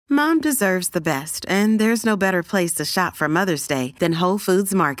Mom deserves the best, and there's no better place to shop for Mother's Day than Whole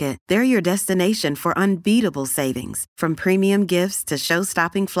Foods Market. They're your destination for unbeatable savings, from premium gifts to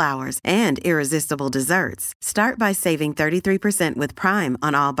show-stopping flowers and irresistible desserts. Start by saving 33% with Prime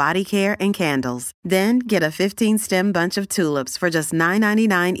on all body care and candles. Then get a 15-stem bunch of tulips for just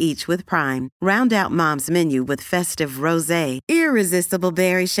 $9.99 each with Prime. Round out Mom's menu with festive rosé, irresistible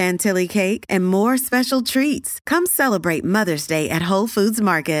berry chantilly cake, and more special treats. Come celebrate Mother's Day at Whole Foods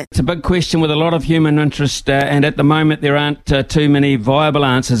Market. It's a big question with a lot of human interest, and at the moment there aren't too many viable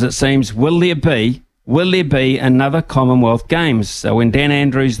answers, it seems. Will there be another Commonwealth Games? So when Dan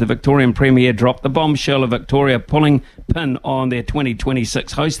Andrews, the Victorian Premier, dropped the bombshell of Victoria pulling pin on their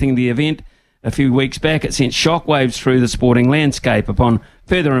 2026 hosting the event a few weeks back, it sent shockwaves through the sporting landscape. Upon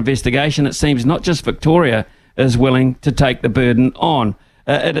further investigation, it seems not just Victoria is willing to take the burden on.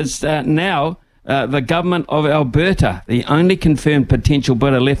 It is now the government of Alberta, the only confirmed potential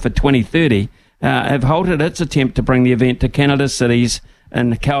bidder left for 2030, have halted its attempt to bring the event to Canada's cities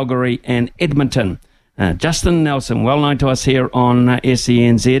in Calgary and Edmonton. Justin Nelson, well known to us here on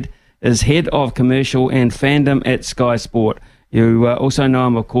SENZ, is Head of Commercial and Fandom at Sky Sport. You also know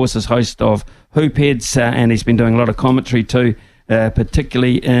him, of course, as host of Hoopheads, and he's been doing a lot of commentary too,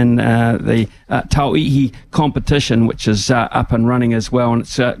 particularly in the Tauihi competition, which is up and running as well. And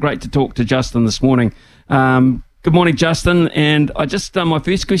it's great to talk to Justin this morning. Good morning, Justin. And I just my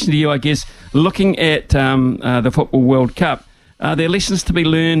first question to you, I guess, looking at the Football World Cup, are there lessons to be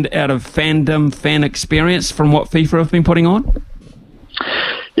learned out of fan experience from what FIFA have been putting on?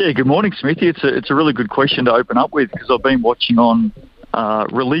 Yeah, good morning, Smithy. It's a really good question to open up with, because I've been watching on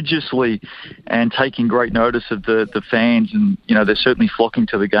religiously and taking great notice of the fans, and they're certainly flocking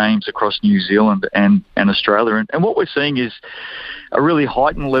to the games across New Zealand and Australia, and what we're seeing is a really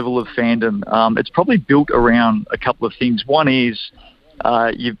heightened level of fandom. It's probably built around a couple of things. One is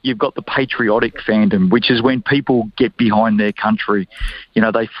you've got the patriotic fandom, which is when people get behind their country.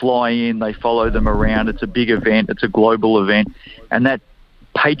 They fly in, they follow them around. It's a big event, it's a global event, and that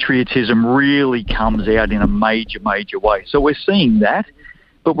patriotism really comes out in a major way. So we're seeing that,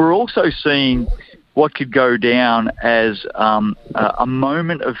 but we're also seeing what could go down as a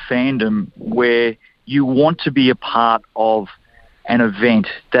moment of fandom where you want to be a part of an event,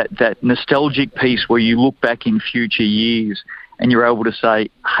 that nostalgic piece where you look back in future years and you're able to say,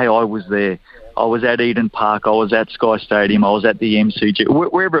 hey, I was there. I was at Eden Park, I was at Sky Stadium, I was at the MCG,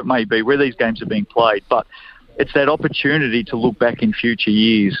 wherever it may be, where these games are being played. But it's that opportunity to look back in future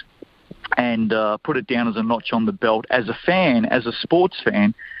years and put it down as a notch on the belt as a fan, as a sports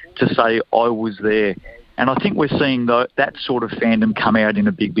fan, to say, I was there. And I think we're seeing that sort of fandom come out in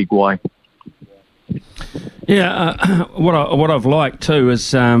a big way. Yeah, what I've liked too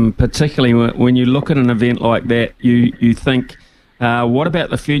is particularly when you look at an event like that, you think, what about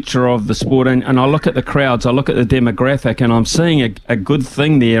the future of the sport? And I look at the crowds, I look at the demographic, and I'm seeing a good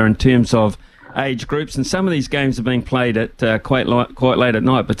thing there in terms of age groups. And some of these games are being played at quite late at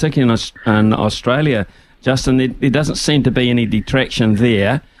night, particularly in Australia. Justin, there doesn't seem to be any detraction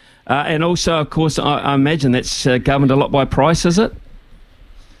there. And also, of course, I imagine that's governed a lot by price, is it?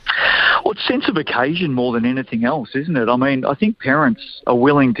 Well, it's sense of occasion more than anything else, isn't it? I mean, I think parents are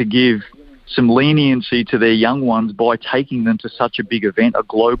willing to give some leniency to their young ones by taking them to such a big event, a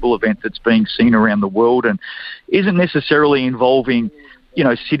global event that's being seen around the world and isn't necessarily involving,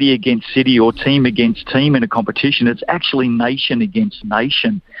 city against city or team against team in a competition. It's actually nation against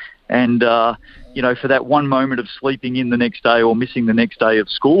nation. And, for that one moment of sleeping in the next day or missing the next day of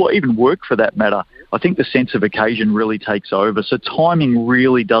school, or even work for that matter, I think the sense of occasion really takes over. So timing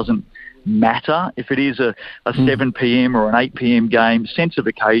really doesn't matter. If it is a 7 p.m. or an 8 p.m. game, sense of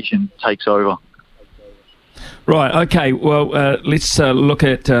occasion takes over. Right, okay. Well, let's look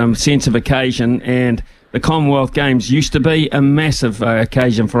at sense of occasion. And the Commonwealth Games used to be a massive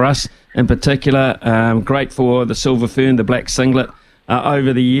occasion for us in particular. Great for the silver fern, the black singlet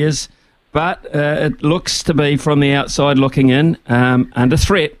over the years. But it looks to be, from the outside looking in, under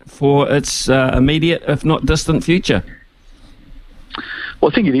threat for its immediate, if not distant, future. Well,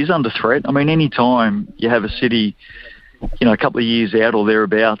 I think it is under threat. I mean, any time you have a city, a couple of years out or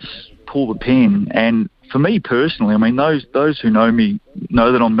thereabouts, pull the pin. And for me personally, I mean, those who know me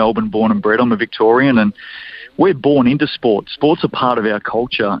know that I'm Melbourne born and bred. I'm a Victorian, and we're born into sport. Sport's a part of our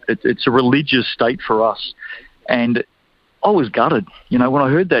culture. It's a religious state for us. And I was gutted. When I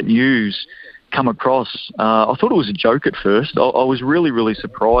heard that news come across, I thought it was a joke at first. I was really, really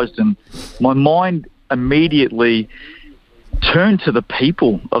surprised, and my mind immediately turned to the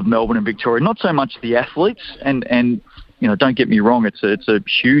people of Melbourne and Victoria, not so much the athletes. And don't get me wrong, it's a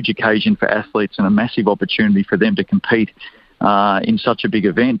huge occasion for athletes and a massive opportunity for them to compete. in such a big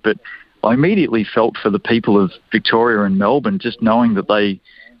event. But I immediately felt for the people of Victoria and Melbourne, just knowing that they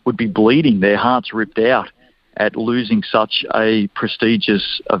would be bleeding, their hearts ripped out at losing such a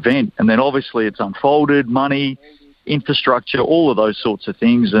prestigious event. And then obviously it's unfolded, money, infrastructure, all of those sorts of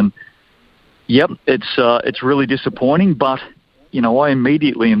things. And yep, it's really disappointing, but I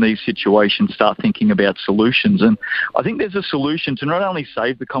immediately in these situations start thinking about solutions. And I think there's a solution to not only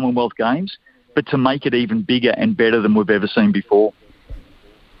save the Commonwealth Games, but to make it even bigger and better than we've ever seen before.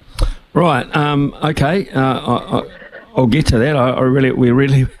 Right. Okay. I'll get to that. We're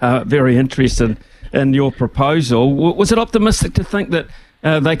really very interested in your proposal. Was it optimistic to think that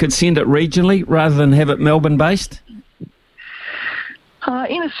they could send it regionally rather than have it Melbourne-based?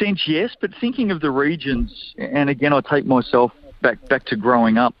 In a sense, yes. But thinking of the regions, and again, I take myself back to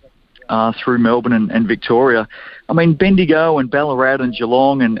growing up through Melbourne and Victoria. I mean, Bendigo and Ballarat and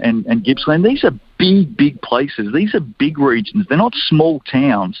Geelong and Gippsland, these are big places. These are big regions. They're not small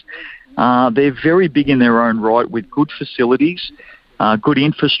towns. They're very big in their own right with good facilities, good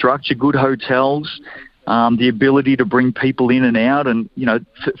infrastructure, good hotels, the ability to bring people in and out. And,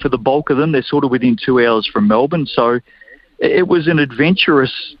 for the bulk of them, they're sort of within 2 hours from Melbourne. So it was an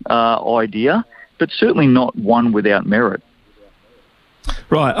adventurous idea, but certainly not one without merit.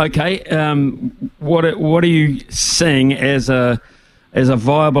 Right. Okay. What are you seeing as a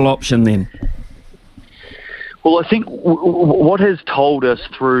viable option then? Well, I think what has told us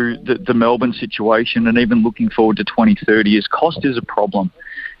through the Melbourne situation and even looking forward to 2030 is cost is a problem.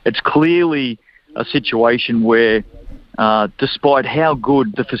 It's clearly a situation where, despite how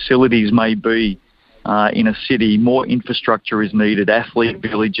good the facilities may be in a city, more infrastructure is needed, athlete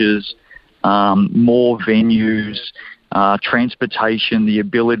villages, more venues, transportation, the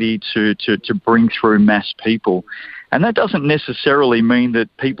ability to bring through mass people. And that doesn't necessarily mean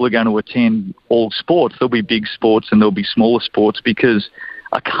that people are going to attend all sports. There'll be big sports and there'll be smaller sports because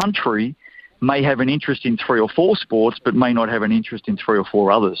a country may have an interest in 3 or 4 sports but may not have an interest in 3 or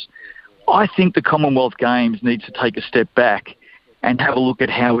 4 others. I think the Commonwealth Games needs to take a step back and have a look at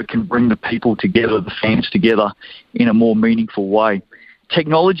how it can bring the people together, the fans together in a more meaningful way.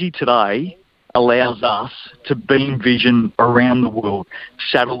 Technology today allows us to beam vision around the world.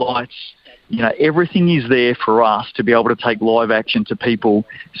 Satellites, everything is there for us to be able to take live action to people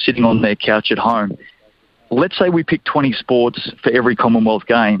sitting on their couch at home. Let's say we pick 20 sports for every Commonwealth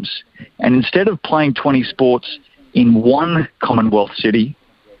Games, and instead of playing 20 sports in one Commonwealth city,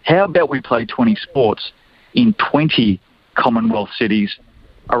 how about we play 20 sports in 20 Commonwealth cities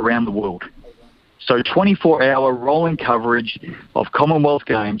around the world? So 24-hour rolling coverage of Commonwealth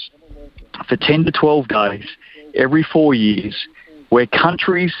Games for 10 to 12 days every 4 years, where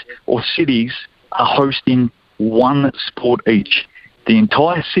countries or cities are hosting one sport each. The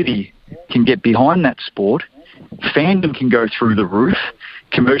entire city can get behind that sport, fandom can go through the roof,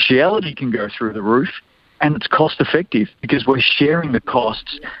 commerciality can go through the roof, and it's cost effective because we're sharing the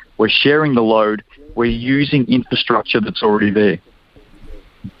costs, we're sharing the load, we're using infrastructure that's already there.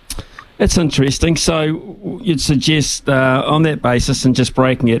 That's interesting. So you'd suggest on that basis and just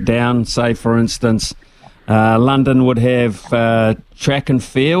breaking it down, say for instance, London would have track and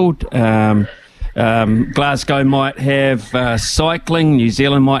field, Glasgow might have cycling, New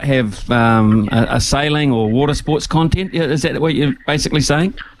Zealand might have a sailing or water sports content. Is that what you're basically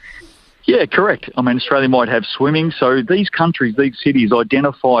saying? Yeah, correct. I mean, Australia might have swimming. So these countries, these cities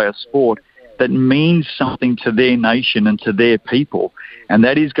identify a sport that means something to their nation and to their people, and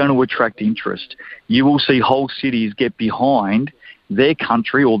that is going to attract interest. You will see whole cities get behind their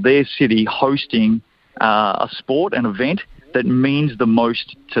country or their city hosting a sport, an event that means the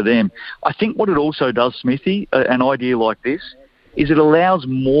most to them. I think what it also does, Smithy, an idea like this, is it allows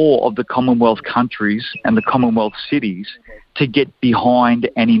more of the Commonwealth countries and the Commonwealth cities to get behind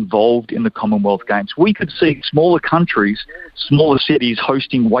and involved in the Commonwealth Games. We could see smaller countries, smaller cities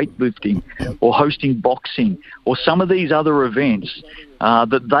hosting weightlifting or hosting boxing or some of these other events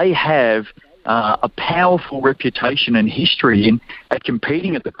that they have a powerful reputation and history in at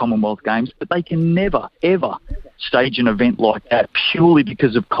competing at the Commonwealth Games, but they can never, ever stage an event like that purely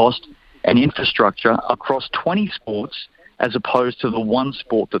because of cost and infrastructure across 20 sports as opposed to the one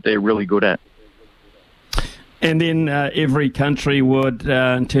sport that they're really good at. And then every country would,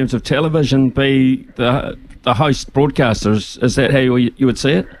 in terms of television, be the host broadcasters. Is that how you would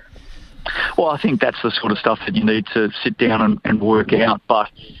see it? Well, I think that's the sort of stuff that you need to sit down and work out.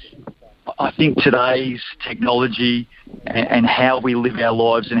 But I think today's technology and how we live our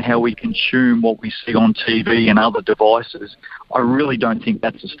lives and how we consume what we see on TV and other devices, I really don't think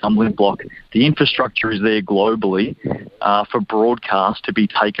that's a stumbling block. The infrastructure is there globally for broadcast to be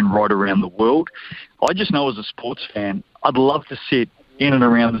taken right around the world. I just know as a sports fan, I'd love to sit in and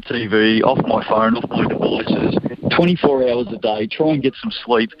around the TV, off my phone, off my devices, 24 hours a day, try and get some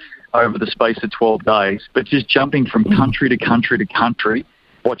sleep over the space of 12 days. But just jumping from country to country to country,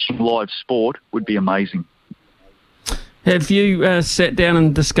 watching live sport would be amazing. Have you sat down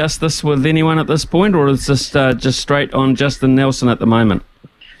and discussed this with anyone at this point, or is this just straight on Justin Nelson at the moment?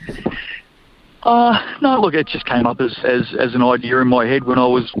 No, look, it just came up as an idea in my head when I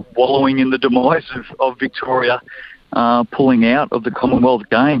was wallowing in the demise of Victoria pulling out of the Commonwealth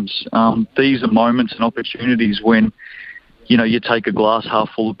Games. These are moments and opportunities when, you take a glass half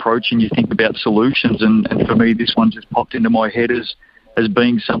full approach and you think about solutions. And for me, this one just popped into my head as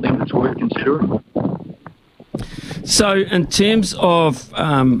being something that's worth considering. So in terms of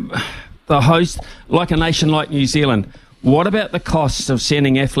the host, like a nation like New Zealand, what about the costs of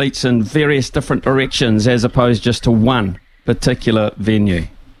sending athletes in various different directions as opposed just to one particular venue?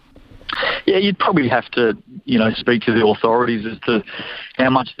 Yeah, you'd probably have to, speak to the authorities as to how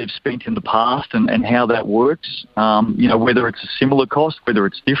much they've spent in the past and how that works. Whether it's a similar cost, whether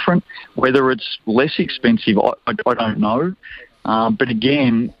it's different, whether it's less expensive, I don't know. But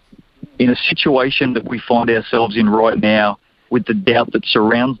again, in a situation that we find ourselves in right now with the doubt that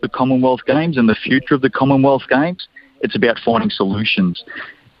surrounds the Commonwealth Games and the future of the Commonwealth Games, it's about finding solutions.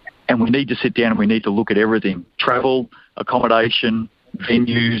 And we need to sit down and we need to look at everything. Travel, accommodation,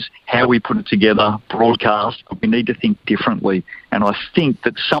 venues, how we put it together, broadcast. We need to think differently. And I think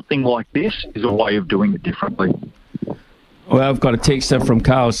that something like this is a way of doing it differently. Well, I've got a text from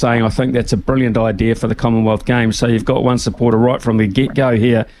Carl saying I think that's a brilliant idea for the Commonwealth Games. So you've got one supporter right from the get-go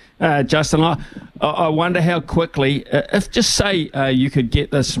here. Justin, I wonder how quickly, if just say you could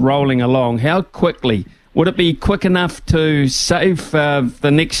get this rolling along, how quickly, would it be quick enough to save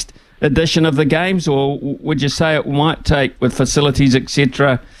the next edition of the Games, or would you say it might take, with facilities,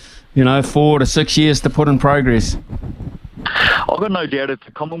 etc., 4 to 6 years to put in progress? I've got no doubt if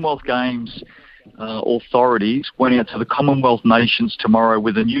the Commonwealth Games authorities went out to the Commonwealth nations tomorrow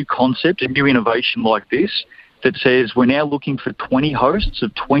with a new concept, a new innovation like this, that says we're now looking for 20 hosts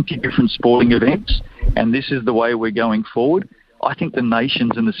of 20 different sporting events, and this is the way we're going forward, I think the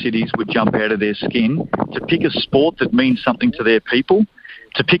nations and the cities would jump out of their skin to pick a sport that means something to their people,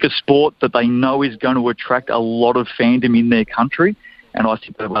 to pick a sport that they know is going to attract a lot of fandom in their country. And I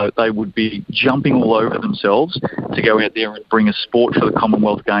think that they would be jumping all over themselves to go out there and bring a sport for the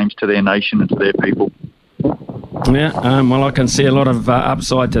Commonwealth Games to their nation and to their people. Yeah, well, I can see a lot of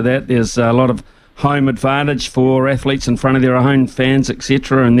upside to that. There's a lot of home advantage for athletes in front of their own fans,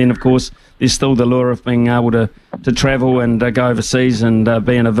 etc. And then, of course, there's still the lure of being able to travel and go overseas and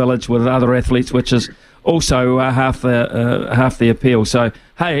be in a village with other athletes, which is also half the appeal. So,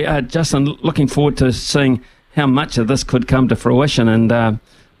 hey, Justin, looking forward to seeing how much of this could come to fruition, and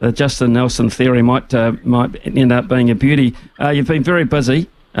the Justin Nelson theory might end up being a beauty. You've been very busy,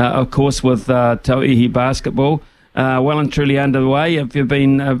 of course, with Tauihi basketball, well and truly underway. Have you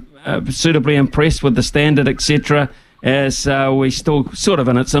been suitably impressed with the standard, etc., as we still sort of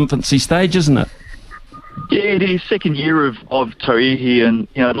in its infancy stage, isn't it? Yeah, it is. Second year of Tauihi, and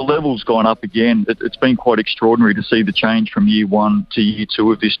the level's gone up again. It's been quite extraordinary to see the change from year one to year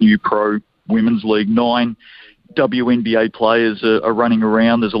two of this new pro women's league. 9 WNBA players are running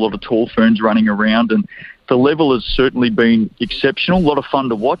around. There's a lot of tall ferns running around, and the level has certainly been exceptional. A lot of fun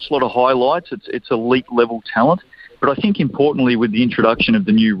to watch, a lot of highlights. It's elite level talent. But I think importantly, with the introduction of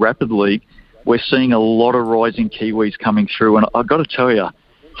the new Rapid League, we're seeing a lot of rising Kiwis coming through. And I've got to tell you,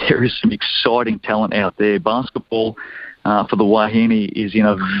 there is some exciting talent out there. Basketball for the Wahine is in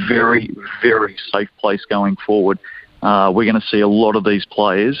a very, very safe place going forward. We're going to see a lot of these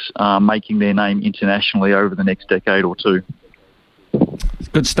players making their name internationally over the next decade or two.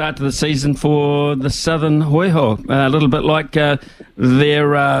 Good start to the season for the Southern Hoiho. A little bit like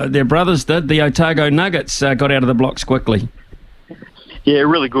their brothers did. The Otago Nuggets got out of the blocks quickly. Yeah,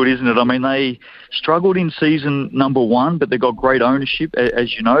 really good, isn't it? I mean, they struggled in season number 1, but they've got great ownership.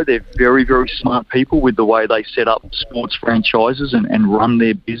 As you know, they're very, very smart people with the way they set up sports franchises and run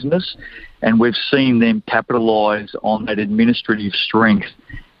their business. And we've seen them capitalise on that administrative strength.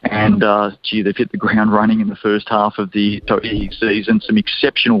 And, they've hit the ground running in the first half of the Tauihi season. Some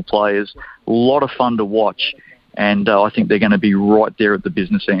exceptional players, a lot of fun to watch. And I think they're going to be right there at the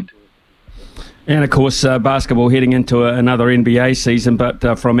business end. And, of course, basketball heading into another NBA season.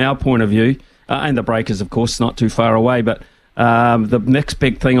 But from our point of view, and the Breakers, of course, not too far away, but the next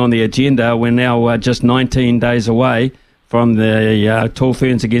big thing on the agenda, we're now just 19 days away from the Tall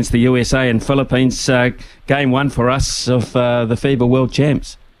Ferns against the USA and Philippines. Game 1 for us of the FIBA World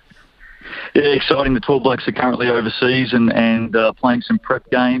Champs. Yeah, exciting. The Tall Blacks are currently overseas and playing some prep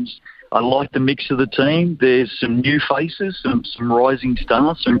games. I like the mix of the team. There's some new faces, some rising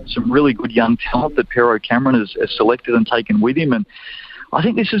stars, some really good young talent that Pero Cameron has selected and taken with him. And I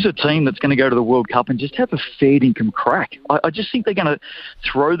think this is a team that's going to go to the World Cup and just have a fair dinkum crack. I just think they're going to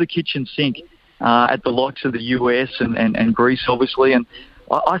throw the kitchen sink at the likes of the US and Greece, obviously. And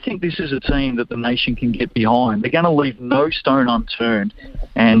I think this is a team that the nation can get behind. They're going to leave no stone unturned,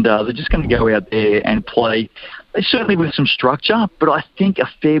 and they're just going to go out there and play. They certainly with some structure, but I think a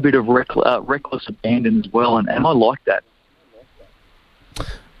fair bit of reckless abandon as well, and I like that.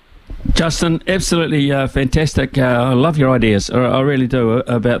 Justin, absolutely fantastic. I love your ideas. I really do,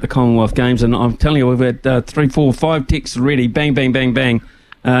 about the Commonwealth Games. And I'm telling you, we've had 3, 4, 5 texts already, bang, bang, bang, bang,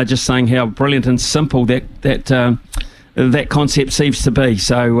 just saying how brilliant and simple that concept seems to be.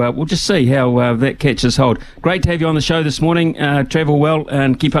 So we'll just see how that catches hold. Great to have you on the show this morning. Travel well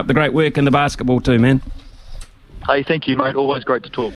and keep up the great work in the basketball too, man. Hey, thank you, mate. Always great to talk.